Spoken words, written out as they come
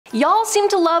Y'all seem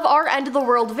to love our end of the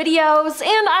world videos,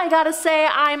 and I gotta say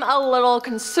I'm a little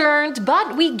concerned,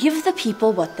 but we give the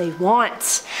people what they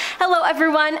want. Hello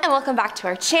everyone, and welcome back to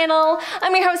our channel.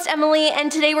 I'm your host Emily,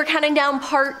 and today we're counting down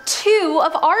part 2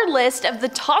 of our list of the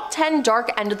top 10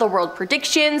 dark end of the world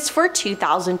predictions for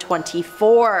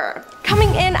 2024. Coming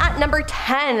in at number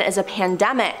 10 is a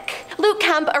pandemic. Luke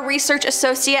Kemp, a research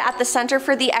associate at the Center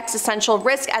for the Existential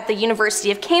Risk at the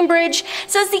University of Cambridge,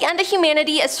 says the end of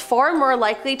humanity is far more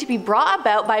likely to be brought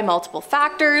about by multiple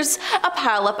factors, a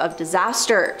pileup of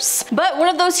disasters. But one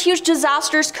of those huge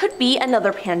disasters could be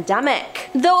another pandemic.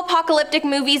 Though apocalyptic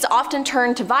movies often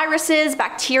turn to viruses,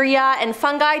 bacteria, and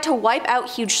fungi to wipe out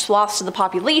huge swaths of the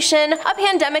population, a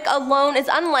pandemic alone is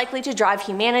unlikely to drive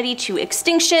humanity to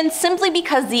extinction simply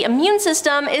because the immune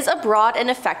system is a broad and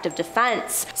effective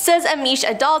defense, says Amish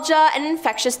Adalja, an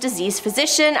infectious disease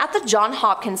physician at the Johns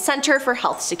Hopkins Center for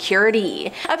Health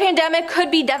Security. A pandemic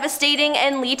could be devastating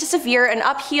and lead to severe and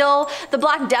upheaval. The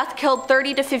Black Death killed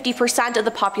 30 to 50% of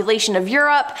the population of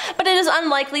Europe, but it is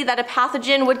unlikely that a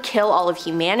pathogen would kill all of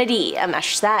humanity,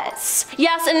 Amish says.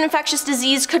 Yes, an infectious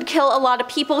disease could kill a lot of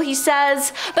people, he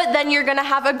says, but then you're gonna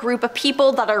have a group of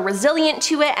people that are resilient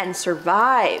to it and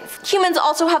survive. Humans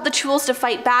also have the tools to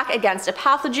fight back against a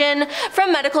pathogen,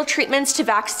 from medical treatments to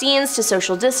vaccines to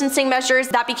social distancing measures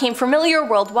that became familiar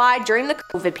worldwide during the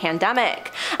COVID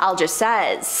pandemic, Alja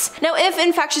says. Now, if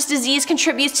infectious disease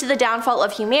contributes to the downfall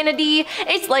of humanity,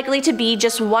 it's likely to be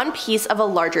just one piece of a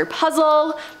larger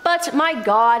puzzle, but my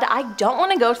god, I don't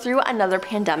want to go through another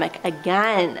pandemic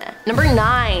again. Number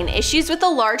 9. Issues with the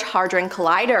Large Hadron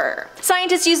Collider.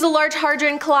 Scientists use the Large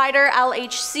Hadron Collider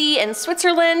LHC in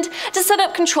Switzerland to set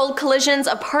up controlled collisions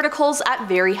of particles at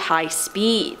very high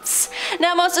speeds.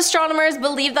 Now, most astronomers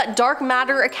believe that dark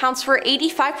matter accounts for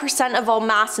 85% of all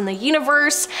mass in the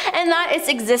universe, and that its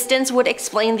existence would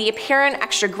explain the apparent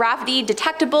extra gravity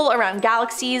detectable around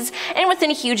galaxies and within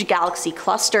huge galaxy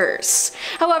clusters.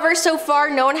 However, so far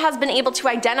no one has been able to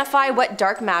identify what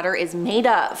dark matter is made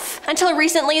of. Until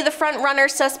recently, the front-runner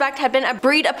suspect had been a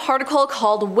breed of particle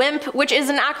called WIMP, which is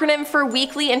an acronym for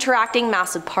Weakly Interacting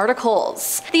Massive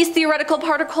Particles. These theoretical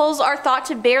particles are thought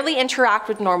to barely interact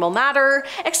with normal matter,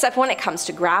 except when it comes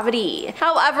to gravity.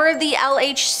 However, the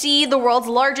LHC, the world's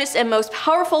largest and most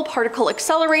powerful particle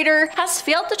accelerator, has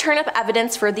failed to turn up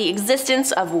evidence for the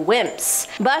existence of WIMPs.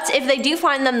 But if they do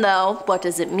find them though, what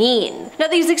does it mean? Now,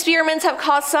 these experiments have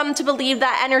caused some to believe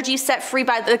that energy set free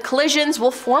by the collisions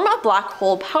will form a black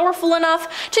hole powerful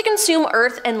enough to consume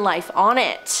Earth and life on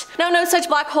it. Now, no such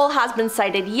black hole has been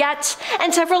sighted yet,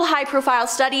 and several high-profile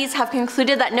studies have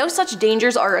concluded that no such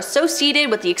dangers are associated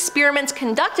with the experiments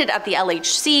conducted at the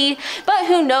LHC, but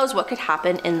who knows what could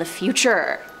happen in the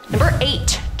future. Number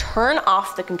 8. Turn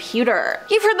off the computer.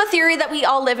 You've heard the theory that we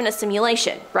all live in a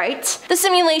simulation, right? The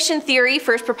simulation theory,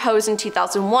 first proposed in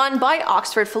 2001 by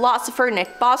Oxford philosopher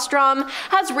Nick Bostrom,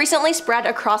 has recently spread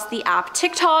across the app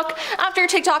TikTok after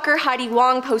TikToker Heidi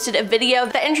Wong posted a video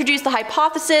that introduced the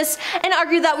hypothesis and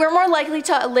argued that we're more likely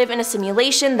to live in a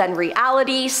simulation than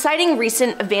reality, citing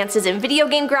recent advances in video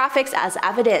game graphics as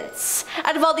evidence.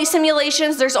 Out of all these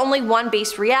simulations, there's only one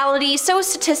base reality, so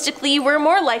statistically we're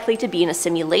more likely to be in a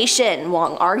simulation,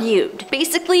 Wong argued.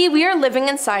 Basically, we are living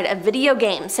inside a video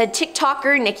game, said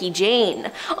TikToker Nikki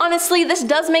Jane. Honestly, this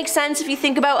does make sense if you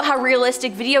think about how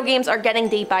realistic video games are getting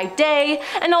day by day,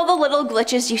 and all the little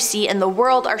glitches you see in the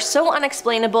world are so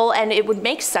unexplainable, and it would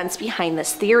make sense behind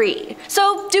this theory.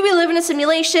 So, do we live in a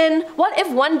simulation? What if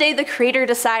one day the creator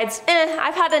decides,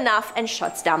 I've had enough, and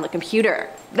shuts down the computer?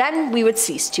 Then we would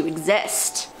cease to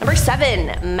exist. Number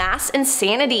 7. Mass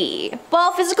insanity.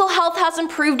 While physical health has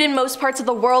improved in most parts of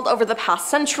the world over the past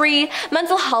century,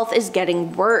 mental health is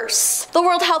getting worse. The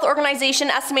World Health Organization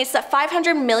estimates that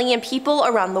 500 million people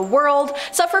around the world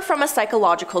suffer from a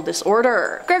psychological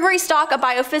disorder. Gregory Stock, a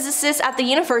biophysicist at the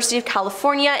University of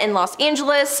California in Los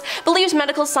Angeles, believes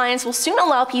medical science will soon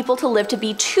allow people to live to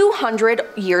be 200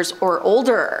 years or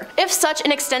older. If such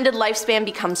an extended lifespan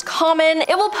becomes common,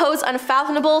 it will pose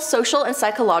unfathomable social and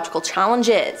psychological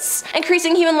challenges.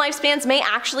 Increasing human lifespans may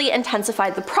actually intensify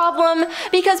the problem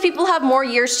because people have more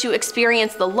years to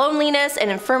experience the loneliness and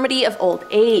infirmity of old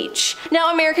age.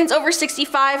 Now, Americans over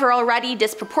 65 are already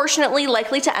disproportionately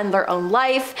likely to end their own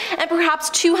life, and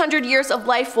perhaps 200 years of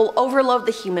life will overload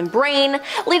the human brain,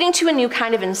 leading to a new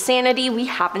kind of insanity we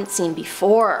haven't seen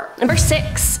before. Number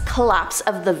 6. Collapse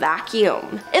of the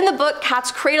vacuum. In the book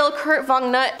Cat's Cradle, Kurt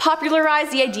Vonnegut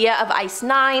popularized the idea of Ice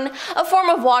 9, a form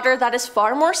of water that is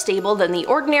far more stable than the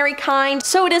ordinary kind,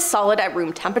 so it is solid at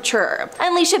room temperature.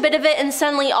 Unleash a bit of it and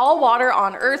suddenly all water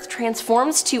on Earth transforms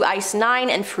bones to Ice 9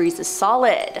 and freezes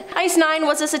solid. Ice 9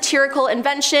 was a satirical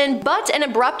invention, but an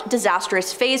abrupt,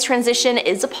 disastrous phase transition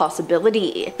is a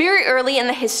possibility. Very early in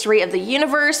the history of the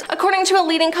universe, according to a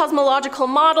leading cosmological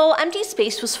model, empty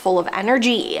space was full of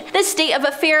energy. This state of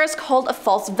affairs, called a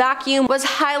false vacuum, was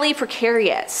highly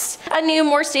precarious. A new,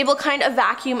 more stable kind of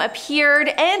vacuum appeared,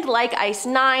 and like Ice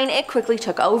 9, it quickly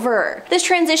took over. This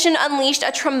transition unleashed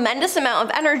a tremendous amount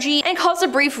of energy and caused a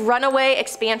brief runaway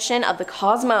expansion of the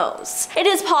cosmos. It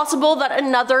is possible that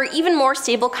another, even more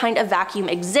stable kind of vacuum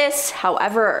exists,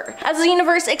 however. As the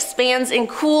universe expands and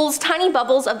cools, tiny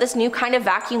bubbles of this new kind of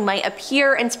vacuum might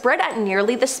appear and spread at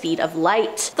nearly the speed of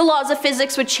light. The laws of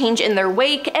physics would change in their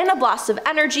wake, and a blast of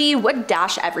energy would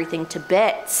dash everything to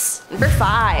bits. Number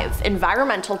 5.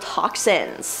 Environmental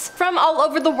toxins. From all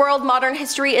over the world, modern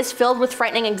history is filled with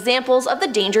frightening examples of the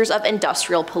dangers of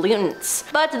industrial pollutants.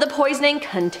 But the poisoning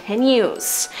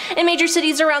continues. In major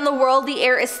cities around the world, the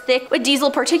air is thick with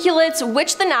diesel particulates,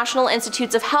 which the National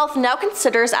Institutes of Health now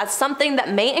considers as something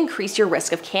that may increase your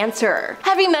risk of cancer.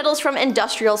 Heavy metals from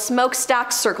industrial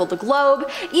smokestacks circle the globe,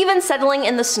 even settling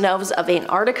in the snows of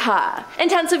Antarctica.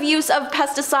 Intensive use of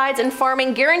pesticides in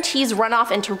farming guarantees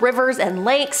runoff into rivers and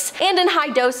lakes, and in high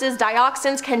doses,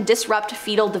 dioxins can disrupt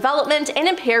fetal development and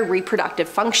impair reproductive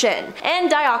function.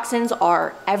 And dioxins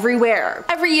are everywhere.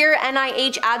 Every year,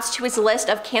 NIH adds to its list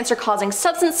of cancer-causing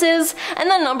substances, and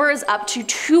the number is up to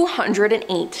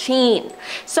 218.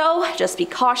 So just be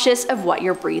cautious of what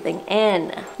you're breathing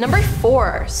in. Number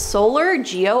 4. Solar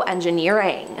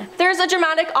geoengineering. There's a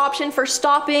dramatic option for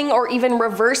stopping or even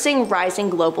reversing rising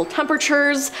global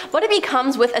temperatures, but it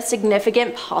becomes with a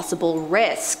significant possible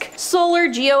risk. Solar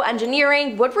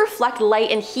geoengineering would reflect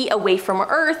light and heat away from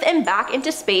Earth and back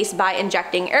into space by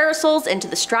injecting aerosols into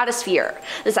the stratosphere,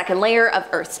 the second layer of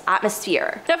Earth's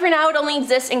atmosphere. Now for now, it only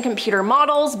exists in computer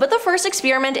models, but the first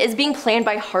experiment is being planned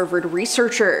by Harvard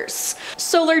researchers.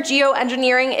 Solar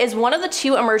geoengineering is one of the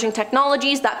two emerging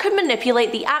technologies that could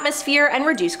manipulate the atmosphere and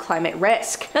reduce climate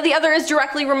risk. Now the other is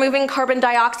directly removing carbon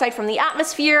dioxide from the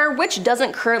atmosphere, which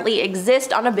doesn't currently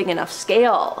exist on a big enough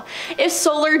scale. If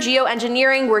solar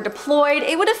geoengineering were deployed,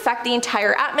 it would affect the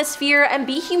entire atmosphere and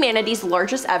be humanity's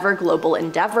largest ever global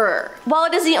endeavor. While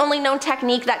it is the only known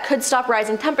technique that could stop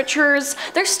rising temperatures,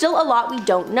 there's still a lot we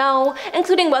don't know,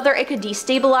 including whether it could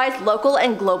destabilize local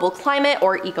and global climate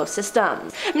or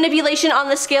ecosystems. Manipulation on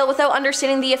this scale without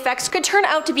understanding the effects could turn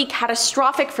out to be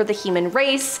catastrophic for the human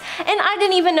race, and I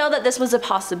didn't even know that this was a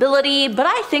possibility, but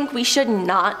I think we should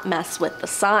not mess with the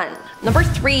sun. Number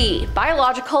 3.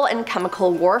 Biological and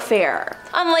chemical warfare.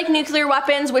 Unlike nuclear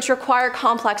weapons, which require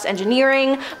complex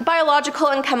engineering, biological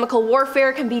and chemical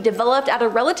warfare can be developed at a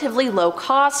relatively low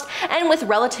cost and with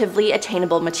relatively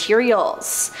attainable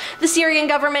materials. The Syrian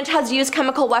government has used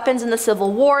chemical weapons in the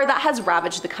civil war that has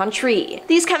ravaged the country.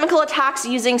 These chemical attacks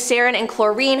using sarin and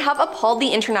chlorine have appalled the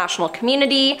international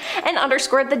community and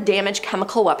underscored the damage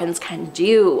chemical weapons can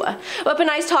do.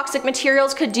 Weaponized toxic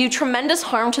materials could do tremendous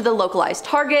harm to the localized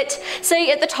target, say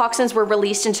if the toxins were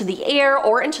released into the air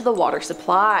or into the water supply.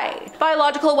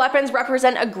 Biological weapons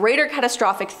represent a greater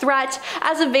catastrophic threat,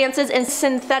 as advances in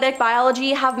synthetic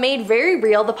biology have made very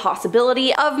real the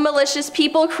possibility of malicious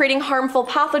people creating harmful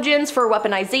pathogens for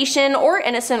weaponization or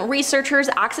innocent researchers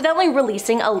accidentally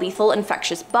releasing a lethal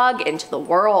infectious bug into the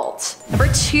world. Number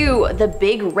 2. The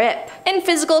Big Rip. In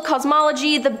physical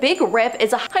cosmology, the Big Rip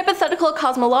is a hypothetical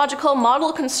cosmological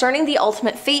model concerning the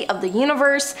ultimate fate of the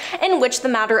universe, in which the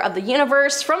matter of the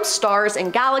universe, from stars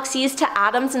and galaxies to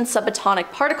atoms and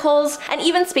subatomic particles, and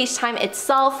even space-time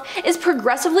itself, is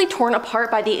progressively torn apart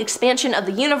by the expansion of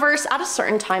the universe at a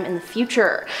certain time in the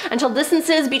future, until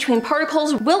distances between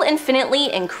particles will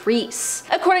infinitely increase.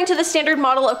 According to the standard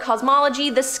model of cosmology,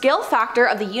 the scale factor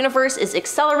of the universe is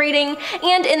accelerating,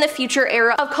 and in the future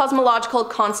era of cosmological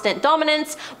constant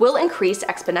dominance will increase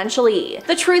exponentially.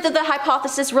 The truth of the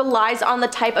hypothesis relies on the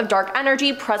type of dark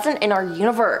energy present in our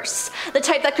universe. The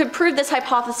type that could prove this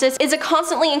hypothesis is a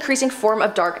constantly increasing form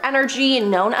of dark energy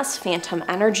known as phantom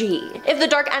energy. If the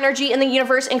dark energy in the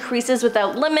universe increases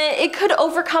without limit, it could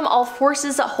overcome all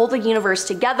forces that hold the universe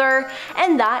together,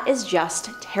 and that is just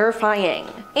terrifying.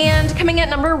 And coming at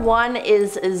number 1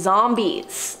 is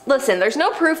zombies. Listen, there's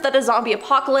no proof that a zombie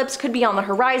apocalypse could be on the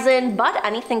horizon, but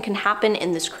anything can happen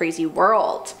in this crazy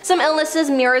world. Some illnesses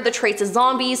mirror the traits of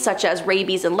zombies, such as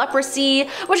rabies and leprosy,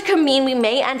 which could mean we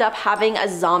may end up having a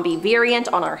zombie variant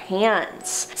on our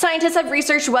hands. Scientists have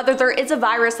researched whether there is a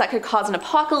virus that could cause an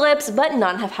apocalypse, but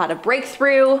none have had a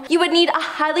breakthrough. You would need a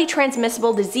highly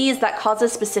transmissible disease that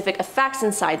causes specific effects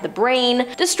inside the brain,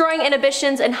 destroying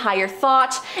inhibitions and higher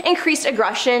thought, increased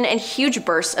aggression, and huge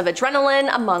bursts of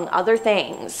adrenaline, among other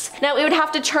things. Now, it would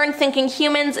have to turn thinking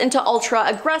humans into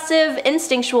ultra-aggressive,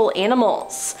 instinctual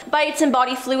animals. Bites and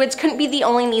body fluids couldn't be the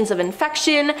only means of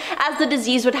infection, as the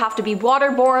disease would have to be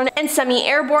waterborne and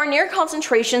semi-airborne near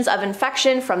concentrations of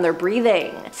infection from their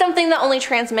breathing. Something that only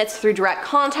transmits through direct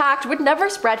contact would never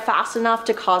spread fast enough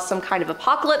to cause some kind of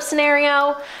apocalypse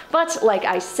scenario, but like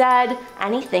I said,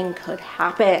 anything could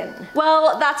happen.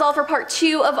 Well, that's all for part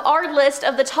 2 of our list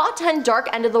of the top 10 dark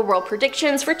end of the world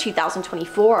predictions for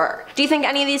 2024. Do you think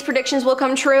any of these predictions will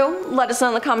come true? Let us know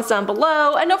in the comments down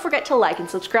below, and don't forget to like and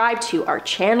subscribe to our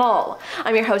channel.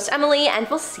 I'm your host Emily, and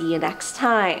we'll see you next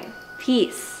time.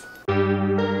 Peace.